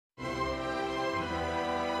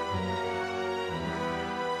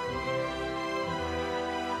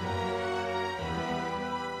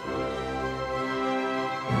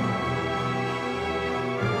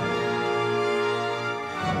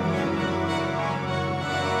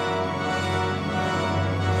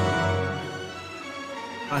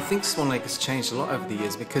I think Swan Lake has changed a lot over the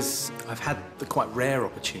years because I've had the quite rare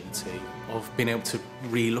opportunity of being able to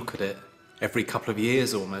re-look at it every couple of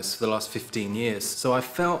years almost for the last 15 years. So I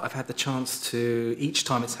felt I've had the chance to, each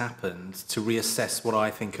time it's happened, to reassess what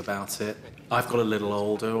I think about it. I've got a little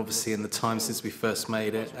older, obviously, in the time since we first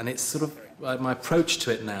made it, and it's sort of, my approach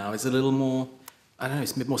to it now is a little more, I don't know,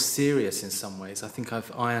 it's a bit more serious in some ways. I think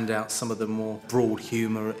I've ironed out some of the more broad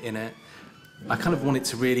humour in it. I kind of want it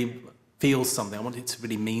to really feel something. I want it to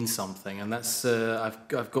really mean something, and that's I've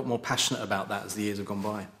got more passionate about that as the years have gone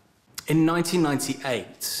by. In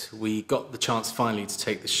 1998, we got the chance finally to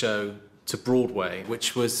take the show to Broadway,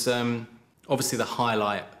 which was obviously the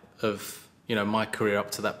highlight of my career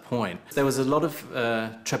up to that point. There was a lot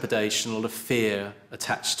of trepidation, a lot of fear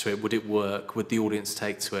attached to it. Would it work? Would the audience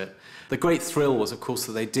take to it? The great thrill was, of course,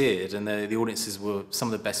 that they did, and the audiences were some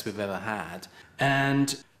of the best we've ever had.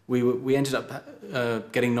 And we ended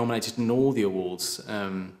up getting nominated in all the awards,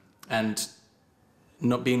 and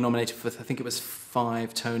not being nominated for, I think it was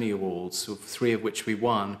 5 Tony Awards, 3 of which we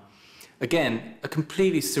won. Again, a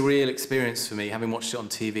completely surreal experience for me, having watched it on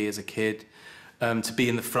TV as a kid, to be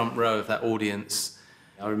in the front row of that audience.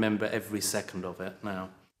 I remember every second of it now.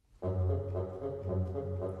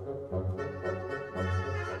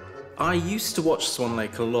 I used to watch Swan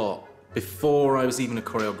Lake a lot before I was even a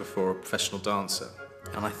choreographer or a professional dancer.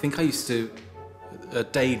 And I think I used to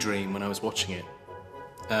daydream when I was watching it.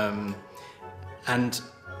 And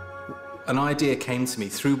an idea came to me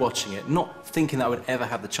through watching it, not thinking that I would ever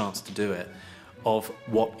have the chance to do it, of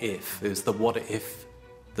what if. It was the what if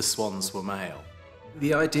the swans were male.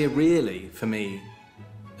 The idea really, for me,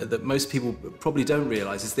 that most people probably don't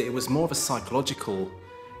realise is that it was more of a psychological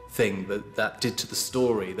thing that did to the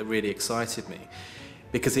story that really excited me.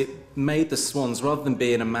 Because it made the swans, rather than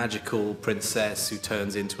being a magical princess who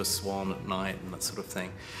turns into a swan at night and that sort of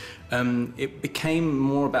thing, it became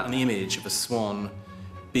more about an image of a swan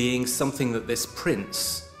being something that this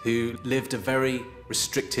prince, who lived a very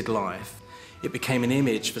restricted life, it became an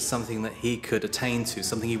image for something that he could attain to,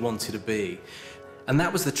 something he wanted to be. And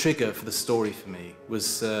that was the trigger for the story for me,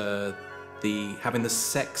 was having the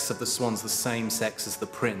sex of the swans the same sex as the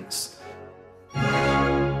prince.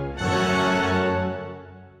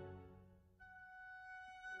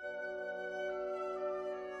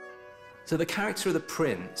 So the character of the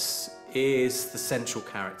prince is the central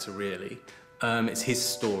character, really. It's his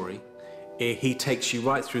story. He takes you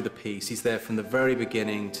right through the piece. He's there from the very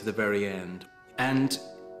beginning to the very end. And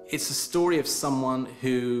it's a story of someone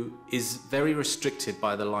who is very restricted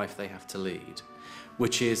by the life they have to lead,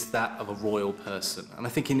 which is that of a royal person. And I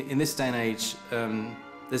think in this day and age,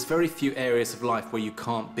 there's very few areas of life where you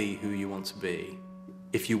can't be who you want to be,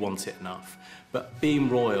 if you want it enough. But being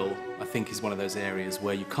royal, I think, is one of those areas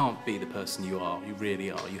where you can't be the person you are, you really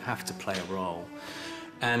are. You have to play a role.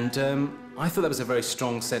 And I thought that was a very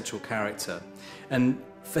strong central character. And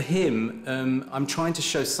for him, I'm trying to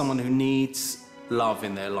show someone who needs love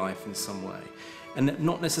in their life in some way. And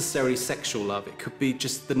not necessarily sexual love, it could be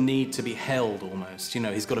just the need to be held almost.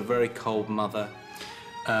 He's got a very cold mother.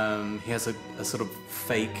 He has a sort of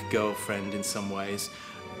fake girlfriend in some ways.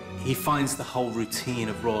 He finds the whole routine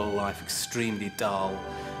of royal life extremely dull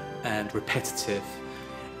and repetitive.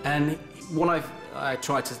 And what I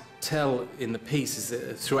try to tell in the piece is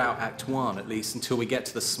that throughout Act 1, at least, until we get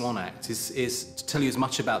to the Swan Act, is to tell you as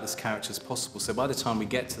much about this character as possible. So by the time we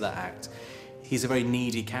get to that act, he's a very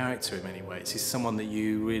needy character in many ways. He's someone that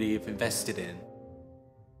you really have invested in.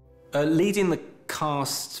 Leading the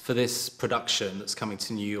cast for this production that's coming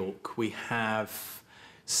to New York, we have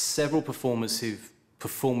several performers who've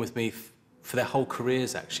performed with me for their whole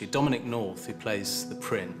careers, actually. Dominic North, who plays the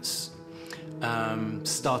prince,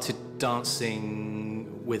 started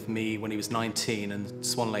dancing with me when he was 19, and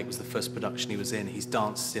Swan Lake was the first production he was in. He's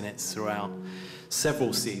danced in it throughout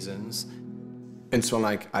several seasons. In Swan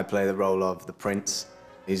Lake, I play the role of the prince.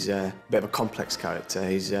 He's a bit of a complex character.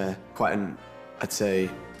 He's quite I'd say,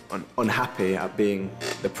 unhappy at being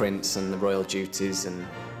the prince and the royal duties, and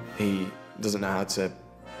he doesn't know how to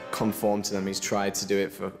conform to them. He's tried to do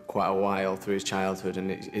it for quite a while through his childhood,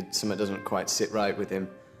 and something doesn't quite sit right with him.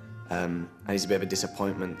 And he's a bit of a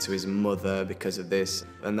disappointment to his mother because of this,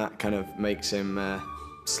 and that kind of makes him a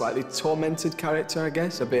slightly tormented character, I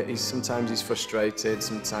guess. Sometimes he's frustrated,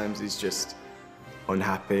 sometimes he's just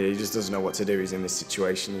unhappy. He just doesn't know what to do. He's in this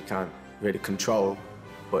situation he can't really control.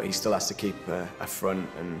 but he still has to keep a front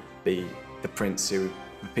and be the prince who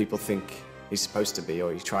people think he's supposed to be,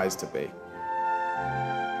 or he tries to be.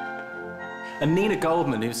 And Nina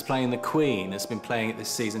Goldman, who's playing the Queen, has been playing it this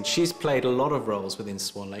season. She's played a lot of roles within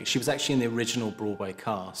Swan Lake. She was actually in the original Broadway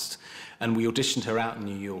cast, and we auditioned her out in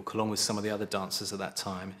New York, along with some of the other dancers at that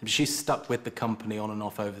time. And she's stuck with the company on and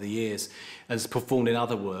off over the years, has performed in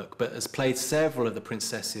other work, but has played several of the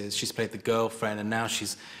princesses. She's played the girlfriend, and now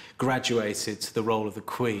she's graduated to the role of the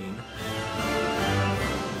Queen.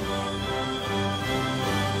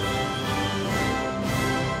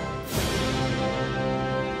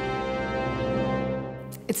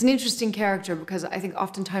 It's an interesting character because I think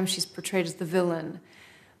oftentimes she's portrayed as the villain.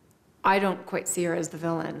 I don't quite see her as the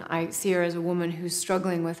villain. I see her as a woman who's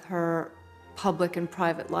struggling with her public and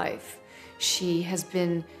private life. She has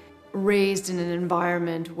been raised in an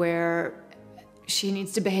environment where she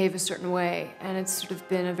needs to behave a certain way, and it's sort of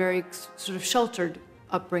been a very sort of sheltered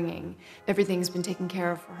upbringing. Everything's been taken care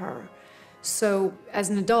of for her. So as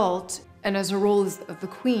an adult, and as her role as of the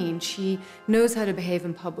Queen, she knows how to behave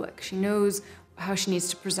in public. She knows how she needs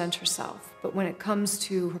to present herself. But when it comes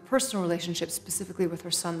to her personal relationships, specifically with her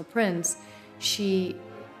son, the prince, she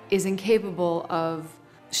is incapable of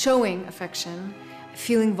showing affection,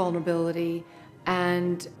 feeling vulnerability,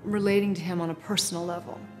 and relating to him on a personal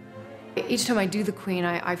level. Each time I do the Queen,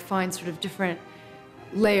 I find sort of different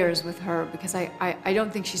layers with her, because I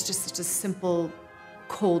don't think she's just such a simple,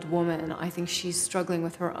 cold woman. I think she's struggling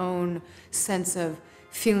with her own sense of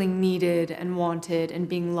feeling needed and wanted and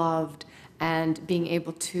being loved, and being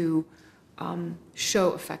able to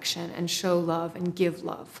show affection and show love and give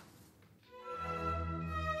love.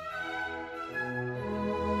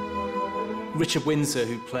 Richard Windsor,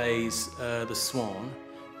 who plays the Swan,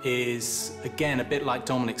 is, again, a bit like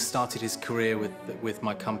Dominic, started his career with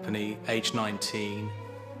my company, age 19.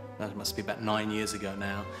 That must be about 9 years ago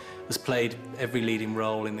now. Has played every leading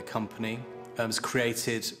role in the company, has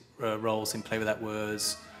created roles in Play Without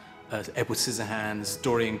Words, Edward Scissorhands,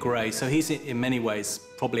 Dorian Gray. So he's in many ways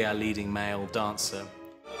probably our leading male dancer.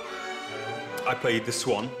 I played the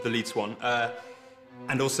Swan, the lead Swan,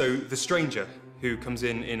 and also the Stranger, who comes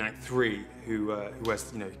in Act 3, who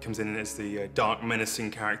has, comes in as the dark, menacing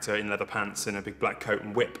character in leather pants and a big black coat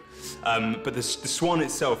and whip. But the Swan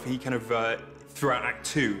itself, he kind of throughout Act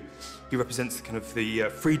 2, he represents the kind of the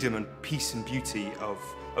freedom and peace and beauty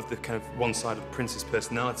of the kind of one side of the prince's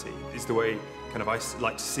personality, is the way kind of I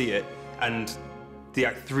like to see it. And the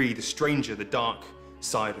Act 3, the Stranger, the dark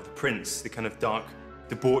side of the prince, the kind of dark,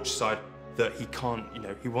 debauched side that he can't,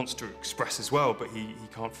 he wants to express as well, but he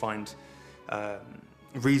can't find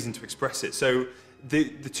reason to express it. So the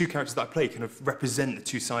two characters that I play kind of represent the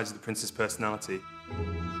two sides of the prince's personality.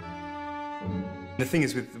 The thing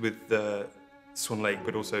is with Swan Lake,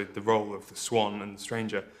 but also the role of the Swan and the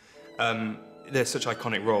Stranger, they're such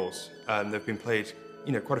iconic roles. They've been played,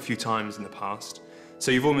 quite a few times in the past. So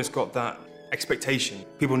you've almost got that expectation.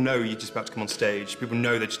 People know you're just about to come on stage. People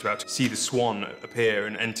know they're just about to see the Swan appear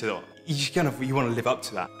and enter. You want to live up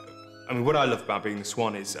to that. I mean, what I love about being the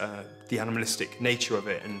Swan is the animalistic nature of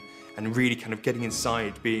it, and really kind of getting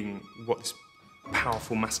inside, being what this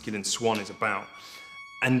powerful masculine swan is about.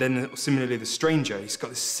 And then similarly, the Stranger, he's got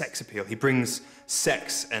this sex appeal. He brings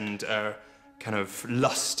sex and kind of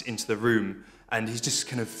lust into the room, and he's just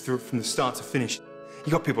kind of from the start to finish.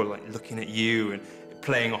 You got people like looking at you and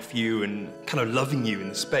playing off you and kind of loving you in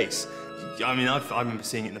the space. I mean, I remember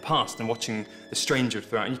seeing it in the past and watching the Stranger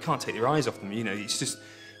throughout, and you can't take your eyes off them. It's just,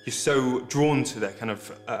 you're so drawn to their kind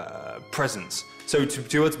of presence. So to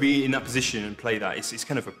be able to be in that position and play that, it's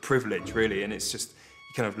kind of a privilege, really, and it's just,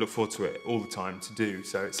 you kind of look forward to it all the time to do.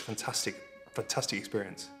 So it's a fantastic, fantastic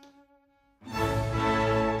experience.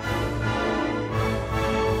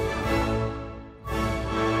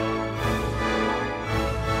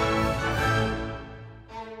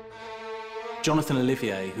 Jonathan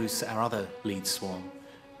Olivier, who's our other lead Swan,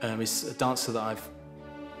 is a dancer that I've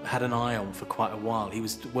had an eye on for quite a while. He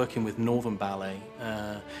was working with Northern Ballet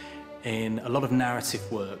in a lot of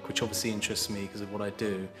narrative work, which obviously interests me because of what I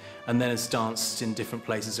do, and then has danced in different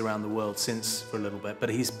places around the world since for a little bit. But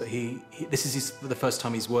this is the first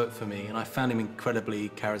time he's worked for me, and I found him incredibly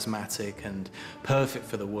charismatic and perfect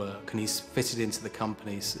for the work, and he's fitted into the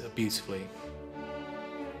company beautifully.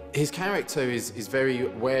 His character is very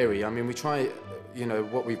wary. I mean, we try,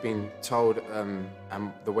 what we've been told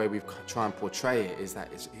and the way we try and portray it is that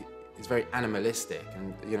it's very animalistic,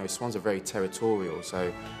 and, swans are very territorial,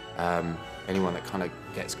 so anyone that kind of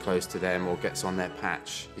gets close to them or gets on their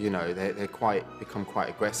patch, they become quite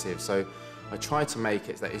aggressive. So I try to make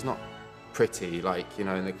it that it's not pretty, like,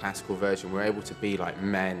 in the classical version. We're able to be like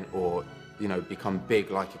men or, you know, become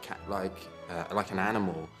big like a cat, like an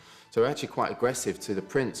animal. So we're actually quite aggressive to the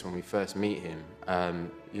prince when we first meet him.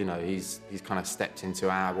 You know, he's kind of stepped into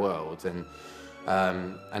our world, and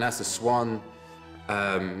as the Swan,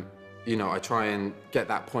 you know, I try and get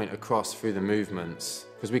that point across through the movements,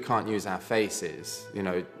 because we can't use our faces, you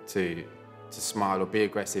know, to smile or be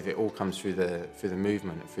aggressive. It all comes through the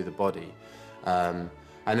movement and through the body.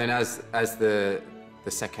 And then as the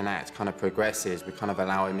second act kind of progresses, we kind of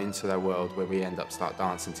allow him into their world, where we start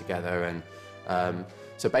dancing together. And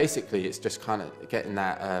so basically it's just kind of getting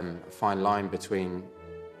that fine line between,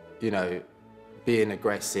 you know, being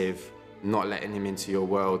aggressive, not letting him into your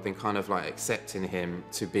world, then kind of like accepting him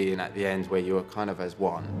to being at the end where you're kind of as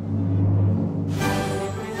one.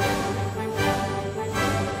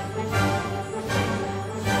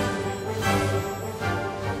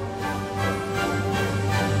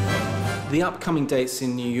 The upcoming dates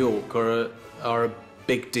in New York are a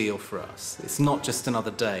big deal for us. It's not just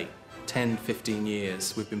another date. 10, 15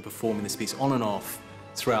 years we've been performing this piece on and off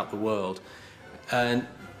throughout the world. And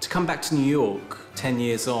to come back to New York 10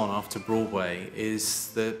 years on after Broadway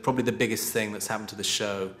is probably the biggest thing that's happened to the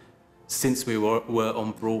show since we were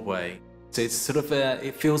on Broadway. So it's sort of,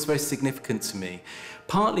 it feels very significant to me.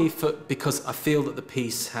 Partly because I feel that the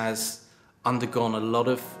piece has undergone a lot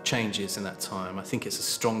of changes in that time. I think it's a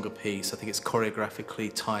stronger piece. I think it's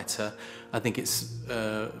choreographically tighter. I think it's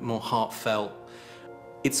more heartfelt.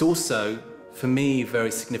 It's also, for me,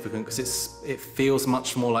 very significant because it feels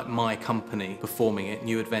much more like my company performing it,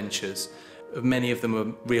 New Adventures. Many of them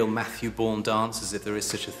are real Matthew Bourne dancers, if there is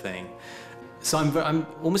such a thing. So I'm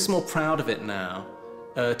almost more proud of it now,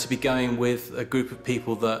 to be going with a group of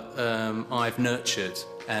people that I've nurtured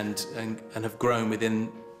and have grown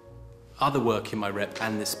within other work in my rep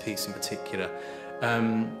and this piece in particular.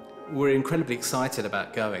 We're incredibly excited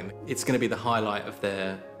about going. It's going to be the highlight of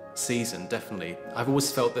their season, definitely. I've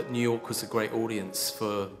always felt that New York was a great audience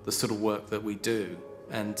for the sort of work that we do,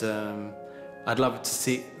 and I'd love to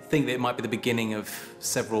think that it might be the beginning of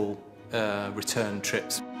several return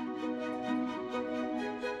trips.